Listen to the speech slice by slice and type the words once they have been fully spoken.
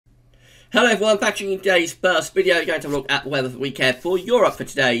Hello everyone, back to today's first video. We're going to have a look at the weather for the weekend for Europe for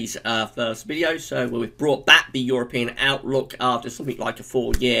today's first video. So we've brought back the European outlook after something like a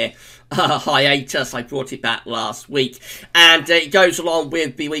 4-year hiatus. I brought it back last week, and it goes along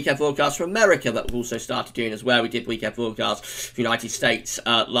with the weekend forecast for America that we've also started doing as well. We did weekend forecast for the United States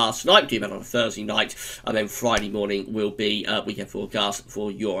last night. We do that on a Thursday night, and then Friday morning will be weekend forecast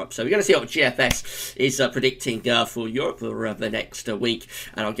for Europe. So we're going to see what GFS is predicting for Europe for the next week,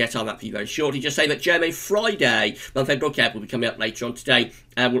 and I'll get on that for you very shortly. Just say that GMA Friday month-end broadcast will be coming up later on today,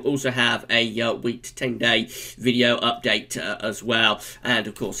 and we'll also have a week to 10-day video update as well, and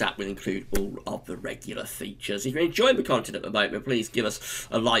of course that will include all of the regular features. If you're enjoying the content at the moment, please give us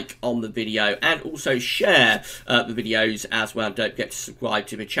a like on the video and also share the videos as well. Don't forget to subscribe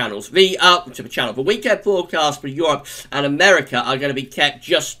to the channels. The weekend forecast for Europe and America are going to be kept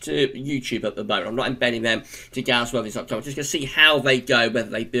just to YouTube at the moment. I'm not embedding them to Gazworthy's.com. I'm just going to see how they go, whether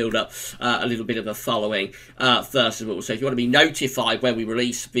they build up a little bit of a following first of all. So if you want to be notified when we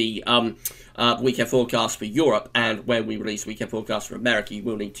release the weekend forecast for Europe and when we release the weekend forecast for America, you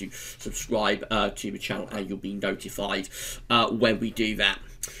will need to subscribe to the channel, and you'll be notified when we do that.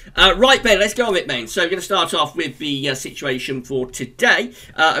 Right, Ben, let's go on it, Ben. So we're going to start off with the situation for today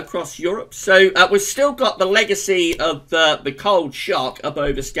across Europe. So we've still got the legacy of the cold shock up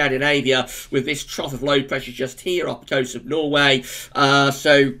over Scandinavia with this trough of low pressure just here off the coast of Norway.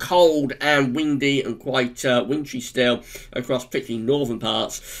 So cold and windy and quite wintry still across particularly northern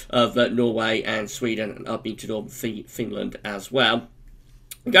parts of Norway and Sweden and up into northern Finland as well.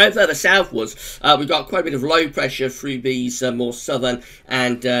 Going further southwards, we've got quite a bit of low pressure through these more southern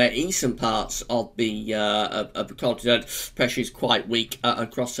and eastern parts of the continent. Pressure is quite weak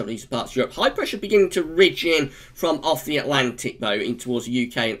across some of these parts of Europe. High pressure beginning to ridge in from off the Atlantic, though, in towards the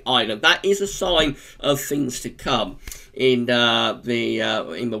UK and Ireland. That is a sign of things to come in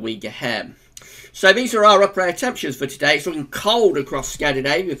the week ahead. So these are our upper air temperatures for today. It's looking cold across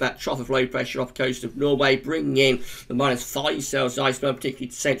Scandinavia with that trough of low pressure off the coast of Norway, bringing in the -5 Celsius iceberg, particularly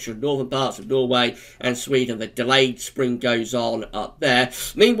to central and northern parts of Norway and Sweden. The delayed spring goes on up there.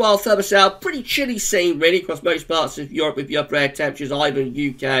 Meanwhile, further south, pretty chilly scene really across most parts of Europe with the upper air temperatures, Ireland,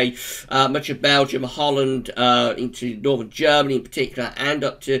 UK, much of Belgium, Holland, into northern Germany in particular, and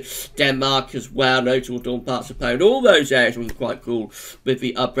up to Denmark as well, notable northern parts of Poland. All those areas looking quite cool with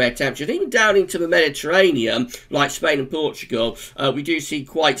the upper air temperatures, even down into the Mediterranean, like Spain and Portugal. We do see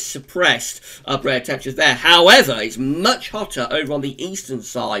quite suppressed upper air temperatures there. However, it's much hotter over on the eastern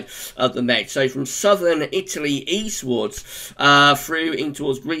side of the Med. So from southern Italy eastwards through in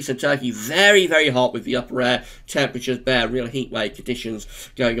towards Greece and Turkey, very, very hot with the upper air temperatures there. Real heat wave conditions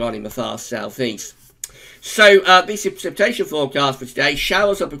going on in the far southeast. So, this precipitation forecast for today,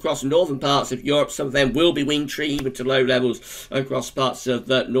 showers up across northern parts of Europe. Some of them will be wintry, even to low levels across parts of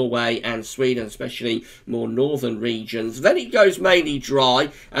Norway and Sweden, especially more northern regions. Then it goes mainly dry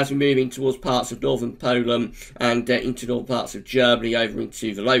as we move in towards parts of northern Poland and into northern parts of Germany, over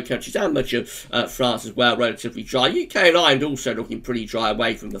into the Low Countries and much of France as well, relatively dry. UK and Ireland also looking pretty dry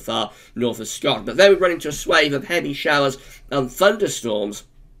away from the far north of Scotland. But then we run into a swathe of heavy showers and thunderstorms,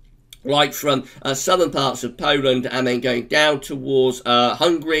 like from southern parts of Poland, and then going down towards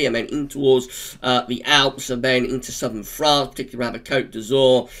Hungary, and then in towards the Alps, and then into southern France, particularly around the Côte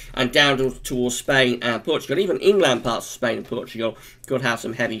d'Azur, and down towards Spain and Portugal. Even inland parts of Spain and Portugal could have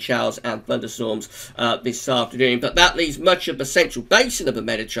some heavy showers and thunderstorms this afternoon. But that leaves much of the central basin of the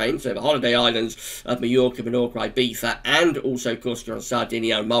Mediterranean, so the holiday islands of Mallorca, Menorca, Ibiza, and also Corsica and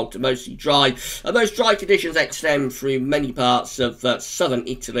Sardinia and Malta, mostly dry. And those dry conditions extend through many parts of southern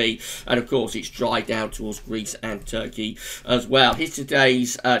Italy, and of course it's dry down towards Greece and Turkey as well. Here's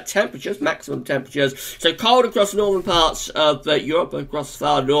today's temperatures, maximum temperatures. So cold across northern parts of Europe, across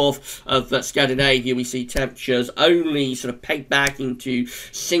far north of Scandinavia, we see temperatures only sort of pegged back into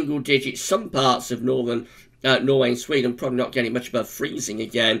single digits. Some parts of northern Norway and Sweden probably not getting much above freezing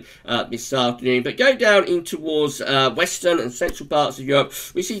again this afternoon. But go down in towards western and central parts of Europe,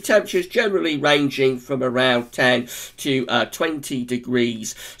 we see temperatures generally ranging from around 10 to 20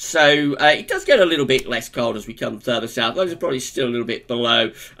 degrees. So it does get a little bit less cold as we come further south. Those are probably still a little bit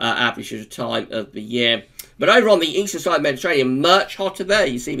below average at the time of the year. But over on the eastern side of the Mediterranean, much hotter there.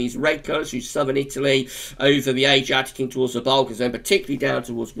 You see these red colours through southern Italy, over the Adriatic in towards the Balkans, and particularly down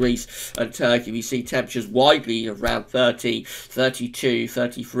towards Greece and Turkey. We see temperatures widely around 30, 32,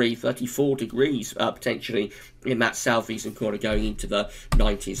 33, 34 degrees potentially in that southeastern corner, going into the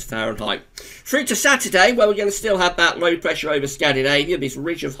 90s Fahrenheit. Through to Saturday, where we're going to still have that low pressure over Scandinavia. This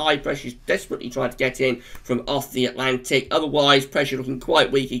ridge of high pressure is desperately trying to get in from off the Atlantic. Otherwise, pressure looking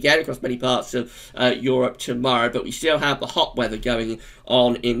quite weak again across many parts of Europe tomorrow. But we still have the hot weather going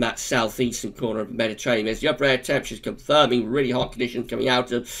on in that southeastern corner of the Mediterranean. There's the upper air temperatures confirming really hot conditions coming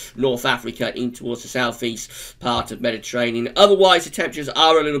out of North Africa in towards the southeast part of Mediterranean. Otherwise, the temperatures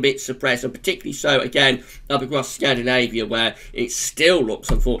are a little bit suppressed, and particularly so, again, up across Scandinavia, where it still looks,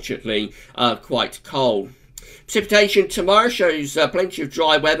 unfortunately, quite cold. Precipitation tomorrow shows plenty of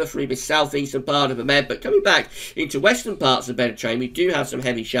dry weather through the southeastern part of the Med, but coming back into western parts of the Mediterranean, we do have some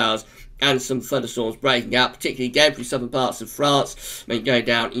heavy showers and some thunderstorms breaking out, particularly again through southern parts of France, then going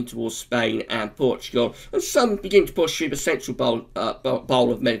down in towards Spain and Portugal, and some begin to push through the central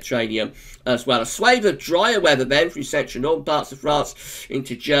bowl of Mediterranean as well. A swathe of drier weather then through central northern parts of France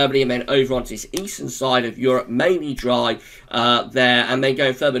into Germany, and then over onto this eastern side of Europe, mainly dry there, and then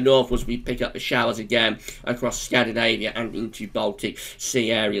going further northwards we pick up the showers again across Scandinavia and into Baltic Sea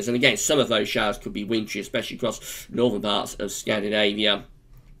areas, and again some of those showers could be wintry, especially across northern parts of Scandinavia.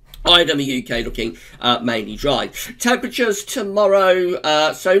 Ireland and the UK looking mainly dry. Temperatures tomorrow,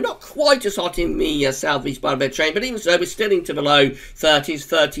 so not quite as hot in the southeast part of the Mediterranean, but even so, we're still into the low 30s.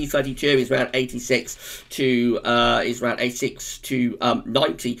 32 is around 86 to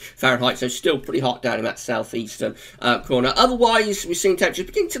 90 Fahrenheit, so still pretty hot down in that southeastern corner. Otherwise, we're seeing temperatures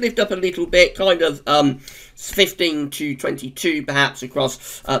begin to lift up a little bit, kind of 15 to 22 perhaps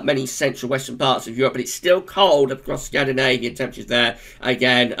across many central western parts of Europe, but it's still cold across Scandinavia. Temperatures there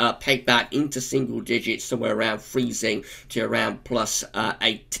again pegged back into single digits, somewhere around freezing to around plus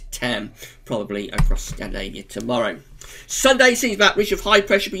 8 to 10 probably across Scandinavia tomorrow. Sunday sees that ridge of high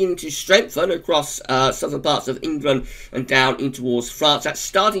pressure beginning to strengthen across southern parts of England and down in towards France. That's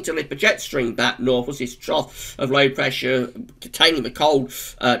starting to lift the jet stream back northwards. This trough of low pressure containing the cold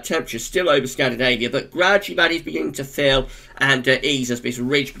temperature still over Scandinavia, but gradually that is beginning to fill and ease as this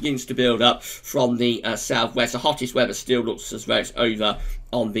ridge begins to build up from the southwest. The hottest weather still looks as though it's over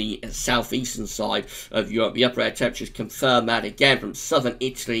on the southeastern side of Europe. The upper air temperatures confirm that again from southern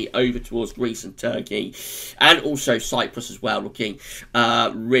Italy over towards Greece and Turkey, and also Cyprus as well, looking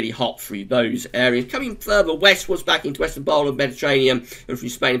really hot through those areas. Coming further westwards back into western bowl of Mediterranean and through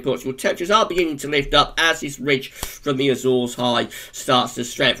Spain and Portugal, temperatures are beginning to lift up as this ridge from the Azores high starts to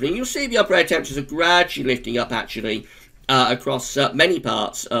strengthen. And you'll see the upper air temperatures are gradually lifting up actually across many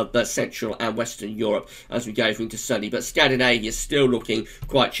parts of Central and Western Europe as we go into sunny, but Scandinavia is still looking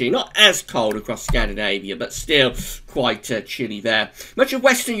quite chilly. Not as cold across Scandinavia, but still quite chilly there. Much of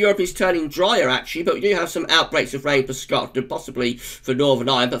Western Europe is turning drier actually, but we do have some outbreaks of rain for Scotland and possibly for Northern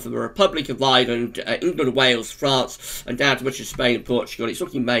Ireland, but for the Republic of Ireland, England, Wales, France, and down to much of Spain and Portugal, it's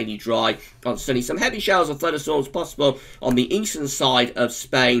looking mainly dry on sunny. Some heavy showers and thunderstorms possible on the eastern side of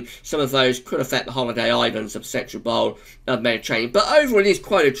Spain. Some of those could affect the holiday islands of Central Bowl of Mediterranean, but overall it is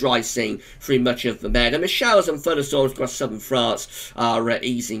quite a dry scene through much of the Med, and the showers and thunderstorms across southern France are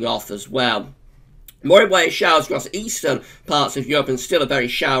easing off as well. More in way of showers across eastern parts of Europe, and still a very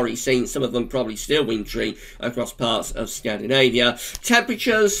showery scene, some of them probably still wintry across parts of Scandinavia.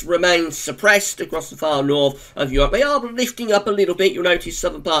 Temperatures remain suppressed across the far north of Europe. They are lifting up a little bit. You'll notice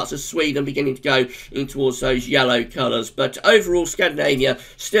southern parts of Sweden beginning to go in towards those yellow colours, but overall Scandinavia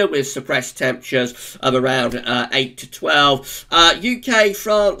still with suppressed temperatures of around 8 to 12. UK,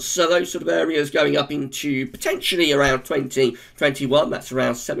 France, those sort of areas going up into potentially around 20, 21, that's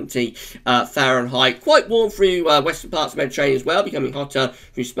around 70 Fahrenheit. Quite warm through western parts of the Mediterranean as well, becoming hotter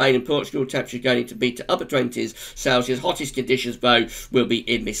through Spain and Portugal. Temperatures going to be to upper 20s Celsius. Hottest conditions, though, will be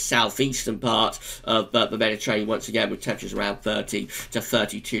in this southeastern part of the Mediterranean, once again, with temperatures around 30 to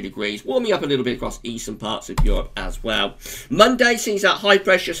 32 degrees. Warming up a little bit across eastern parts of Europe as well. Monday sees that high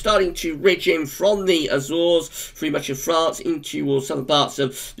pressure starting to ridge in from the Azores through much of France into southern parts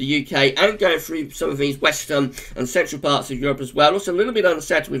of the UK, and going through some of these western and central parts of Europe as well. Also a little bit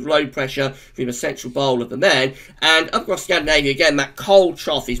unsettled with low pressure through the central bowl of the Med, and up across Scandinavia again that cold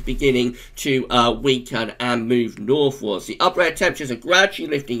trough is beginning to weaken and move northwards. The upper air temperatures are gradually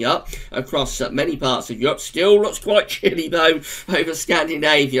lifting up across many parts of Europe. Still looks quite chilly though over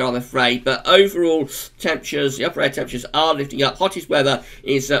Scandinavia, I'm afraid, but overall temperatures, the upper air temperatures are lifting up. Hottest weather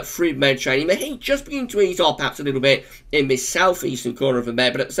is through the Mediterranean. The heat just beginning to ease off perhaps a little bit in this southeastern corner of the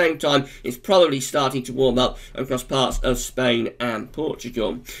Med, but at the same time it's probably starting to warm up across parts of Spain and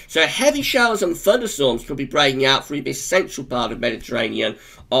Portugal. So heavy showers and thunderstorms could be breaking out through this central part of Mediterranean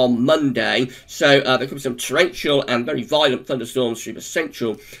on Monday. So there could be some torrential and very violent thunderstorms through the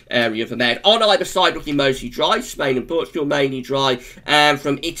central area of the Med. On either side looking mostly dry. Spain and Portugal mainly dry, and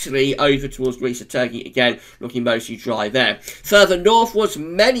from Italy over towards Greece and Turkey again looking mostly dry there. Further northwards,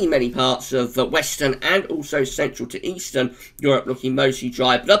 many parts of western and also central to eastern Europe looking mostly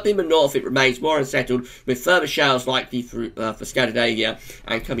dry, but up in the north it remains more unsettled with further showers likely through for Scandinavia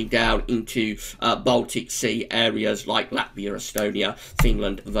and coming down into Baltic Sea areas like Latvia, Estonia,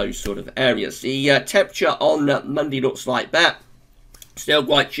 Finland, those sort of areas. The temperature on Monday looks like that. Still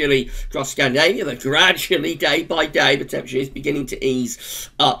quite chilly across Scandinavia, but gradually, day by day, the temperature is beginning to ease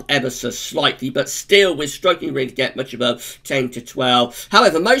up ever so slightly, but still we're struggling really to get much above 10 to 12.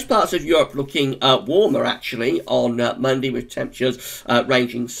 However, most parts of Europe looking warmer, actually, on Monday, with temperatures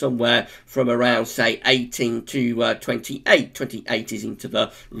ranging somewhere from around, say, 18 to 28. 28 is into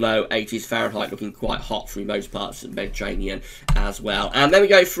the low 80s Fahrenheit, looking quite hot through most parts of the Mediterranean as well. And then we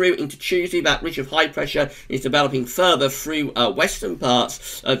go through into Tuesday. That ridge of high pressure is developing further through western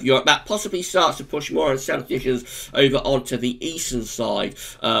parts of Europe. That possibly starts to push more unsettled conditions over onto the eastern side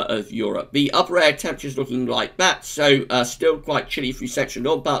of Europe. The upper air temperatures looking like that, so still quite chilly through central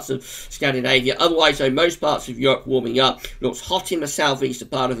northern parts of Scandinavia. Otherwise, though, most parts of Europe warming up. Looks hot in the southeastern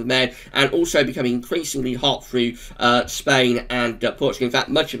part of the Med, and also becoming increasingly hot through Spain and Portugal. In fact,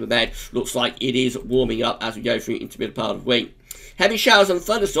 much of the Med looks like it is warming up as we go through into the middle part of the week. Heavy showers and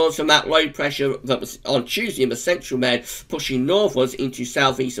thunderstorms from that low pressure that was on Tuesday in the central Med, pushing northwards into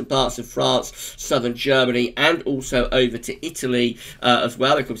southeastern parts of France, southern Germany, and also over to Italy as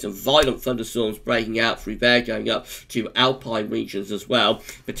well. There could be some violent thunderstorms breaking out through there, going up to Alpine regions as well,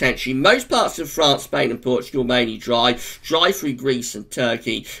 potentially. Most parts of France, Spain, and Portugal mainly dry through Greece and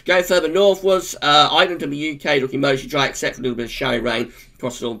Turkey. Going further northwards, Ireland and the UK looking mostly dry, except for a little bit of showery rain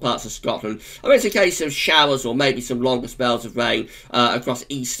across northern parts of Scotland. I mean, it's a case of showers or maybe some longer spells of rain across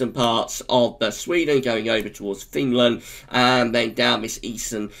eastern parts of Sweden, going over towards Finland, and then down this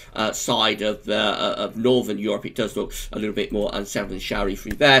eastern side of northern Europe. It does look a little bit more unsettled and showery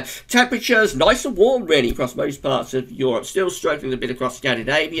through there. Temperatures nice and warm really across most parts of Europe. Still struggling a bit across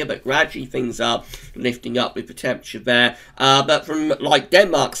Scandinavia, but gradually things are lifting up with the temperature there. But from like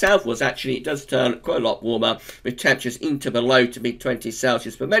Denmark southwards, actually, it does turn quite a lot warmer, with temperatures into the low to mid-20s Celsius.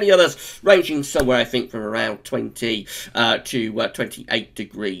 For many others, ranging somewhere, I think, from around 20 to 28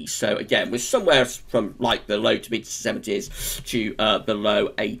 degrees. So again, we're somewhere from like the low to mid-70s to the low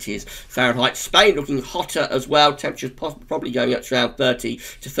 80s Fahrenheit. Spain looking hotter as well. Temperatures probably going up to around 30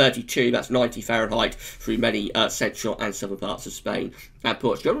 to 32. That's 90 Fahrenheit through many central and southern parts of Spain and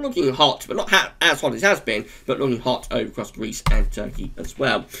Portugal. Looking hot, but not as hot as it has been, but looking hot over across Greece and Turkey as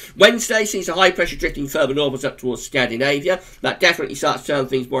well. Wednesday sees a high pressure drifting further northwards up towards Scandinavia. That definitely starts to turn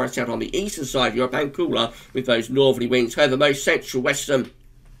things more unsettled on the eastern side of Europe and cooler with those northerly winds. However, most central western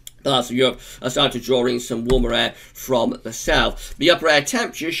parts of Europe are starting to draw in some warmer air from the south. The upper air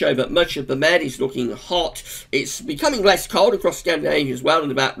temperatures show that much of the Med is looking hot. It's becoming less cold across Scandinavia as well,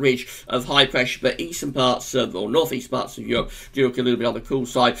 and that ridge of high pressure, but eastern parts of, or northeast parts of Europe do look a little bit on the cool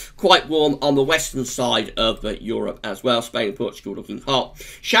side. Quite warm on the western side of Europe as well. Spain and Portugal looking hot.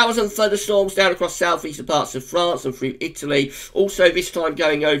 Showers and thunderstorms down across southeastern parts of France and through Italy. Also this time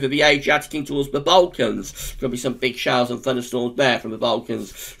going over the Adriatic in towards the Balkans. There'll be some big showers and thunderstorms there from the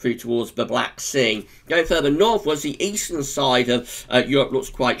Balkans through towards the Black Sea. Going further northwards, the eastern side of Europe looks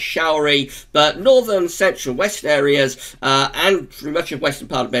quite showery, but northern, central, west areas and through much of western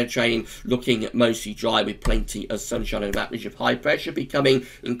part of the Mediterranean looking mostly dry with plenty of sunshine and that ridge of high pressure, becoming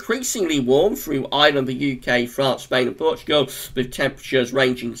increasingly warm through Ireland, the UK, France, Spain and Portugal, with temperatures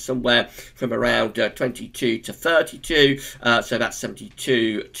ranging somewhere from around 22 to 32, so that's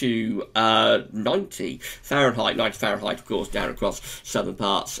 72 to 90 Fahrenheit, 90 Fahrenheit of course, down across southern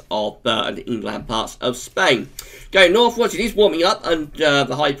parts of the inland parts of Spain. Going northwards, it is warming up and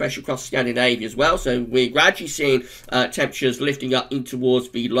the high pressure across Scandinavia as well, so we're gradually seeing temperatures lifting up in towards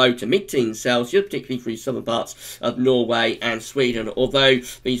the low to mid-teens Celsius, particularly through southern parts of Norway and Sweden, although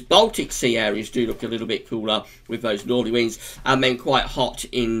these Baltic Sea areas do look a little bit cooler with those northerly winds, and then quite hot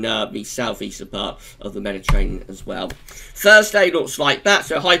in the southeastern part of the Mediterranean as well. Thursday looks like that,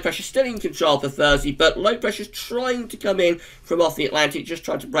 so high pressure still in control for Thursday, but low pressure is trying to come in from off the Atlantic, just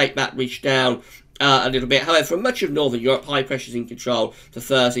trying to break that ridge down a little bit. However, for much of northern Europe, high pressure is in control for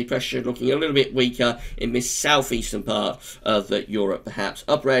Thursday. Pressure looking a little bit weaker in this southeastern part of Europe, perhaps.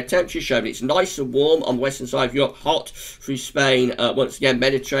 Upper air temperature showing it's nice and warm on the western side of Europe, hot through Spain. Once again,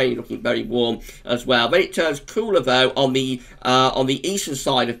 Mediterranean looking very warm as well. When it turns cooler, though, on the eastern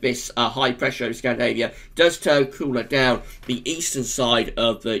side of this high pressure over Scandinavia, does turn cooler down the eastern side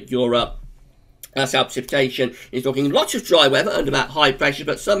of Europe. That's how precipitation is looking. Lots of dry weather under that high pressure,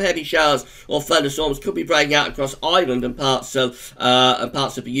 but some heavy showers or thunderstorms could be breaking out across Ireland and parts of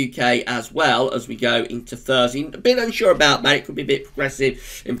the UK as well as we go into Thursday. A bit unsure about that. It could be a bit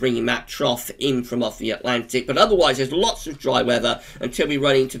progressive in bringing that trough in from off the Atlantic, but otherwise there's lots of dry weather until we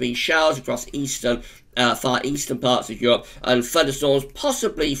run into these showers across eastern far eastern parts of Europe, and thunderstorms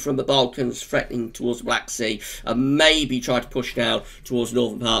possibly from the Balkans threatening towards the Black Sea, and maybe try to push down towards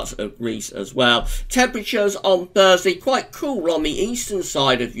northern parts of Greece as well. Temperatures on Thursday quite cool on the eastern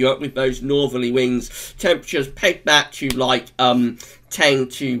side of Europe with those northerly winds. Temperatures pegged back to like 10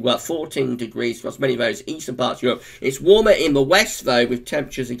 to 14 degrees across many of those eastern parts of Europe. It's warmer in the west, though, with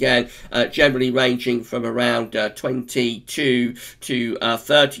temperatures again generally ranging from around 22 to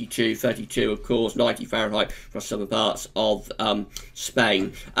 32, of course, 90 Fahrenheit across southern parts of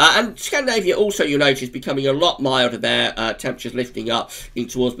Spain. And Scandinavia also, you'll notice, becoming a lot milder there. Temperatures lifting up in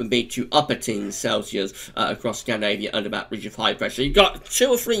towards the mid to upper teens Celsius across Scandinavia under that ridge of high pressure. You've got 2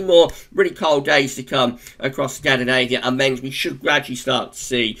 or 3 more really cold days to come across Scandinavia, and then we should gradually start to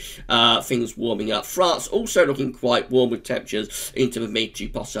see things warming up. France also looking quite warm with temperatures into the mid to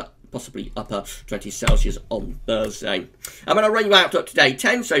possibly upper 20 Celsius on Thursday. I'm going to run you out up to day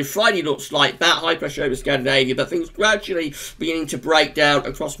 10. So Friday looks like that, high pressure over Scandinavia, but things gradually beginning to break down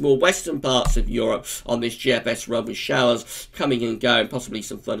across more western parts of Europe on this GFS run, with showers coming and going, possibly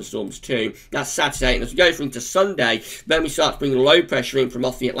some thunderstorms too. That's Saturday, and as we go through into Sunday, then we start to bring low pressure in from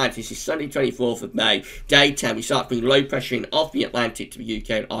off the Atlantic. This is Sunday 24th of May, day 10. We start to bring low pressure in off the Atlantic to the UK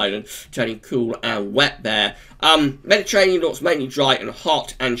and Ireland, turning cool and wet there. Mediterranean looks mainly dry and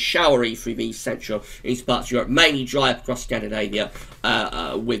hot and showery through the central and east parts of Europe, mainly dry across Scandinavia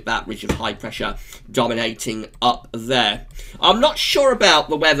with that ridge of high pressure dominating up there. I'm not sure about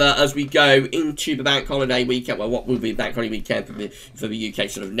the weather as we go into the bank holiday weekend. Well, what will be the bank holiday weekend for the UK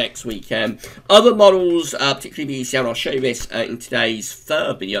sort of next weekend. Other models, particularly the ECL, I'll show you this in today's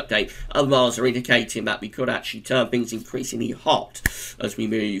third video update. Other models are indicating that we could actually turn things increasingly hot as we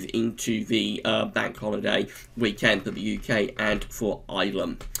move into the bank holiday weekend for the UK and for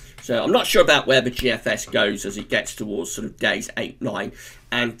Ireland. So I'm not sure about where the GFS goes as it gets towards sort of days 8, 9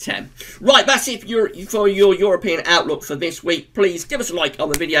 and 10. Right, that's it for your European outlook for this week. Please give us a like on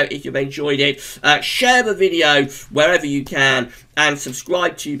the video if you've enjoyed it. Share the video wherever you can, and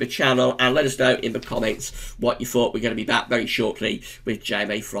subscribe to the channel, and let us know in the comments what you thought. We're going to be back very shortly with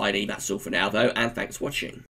JMA Friday. That's all for now, though, and thanks for watching.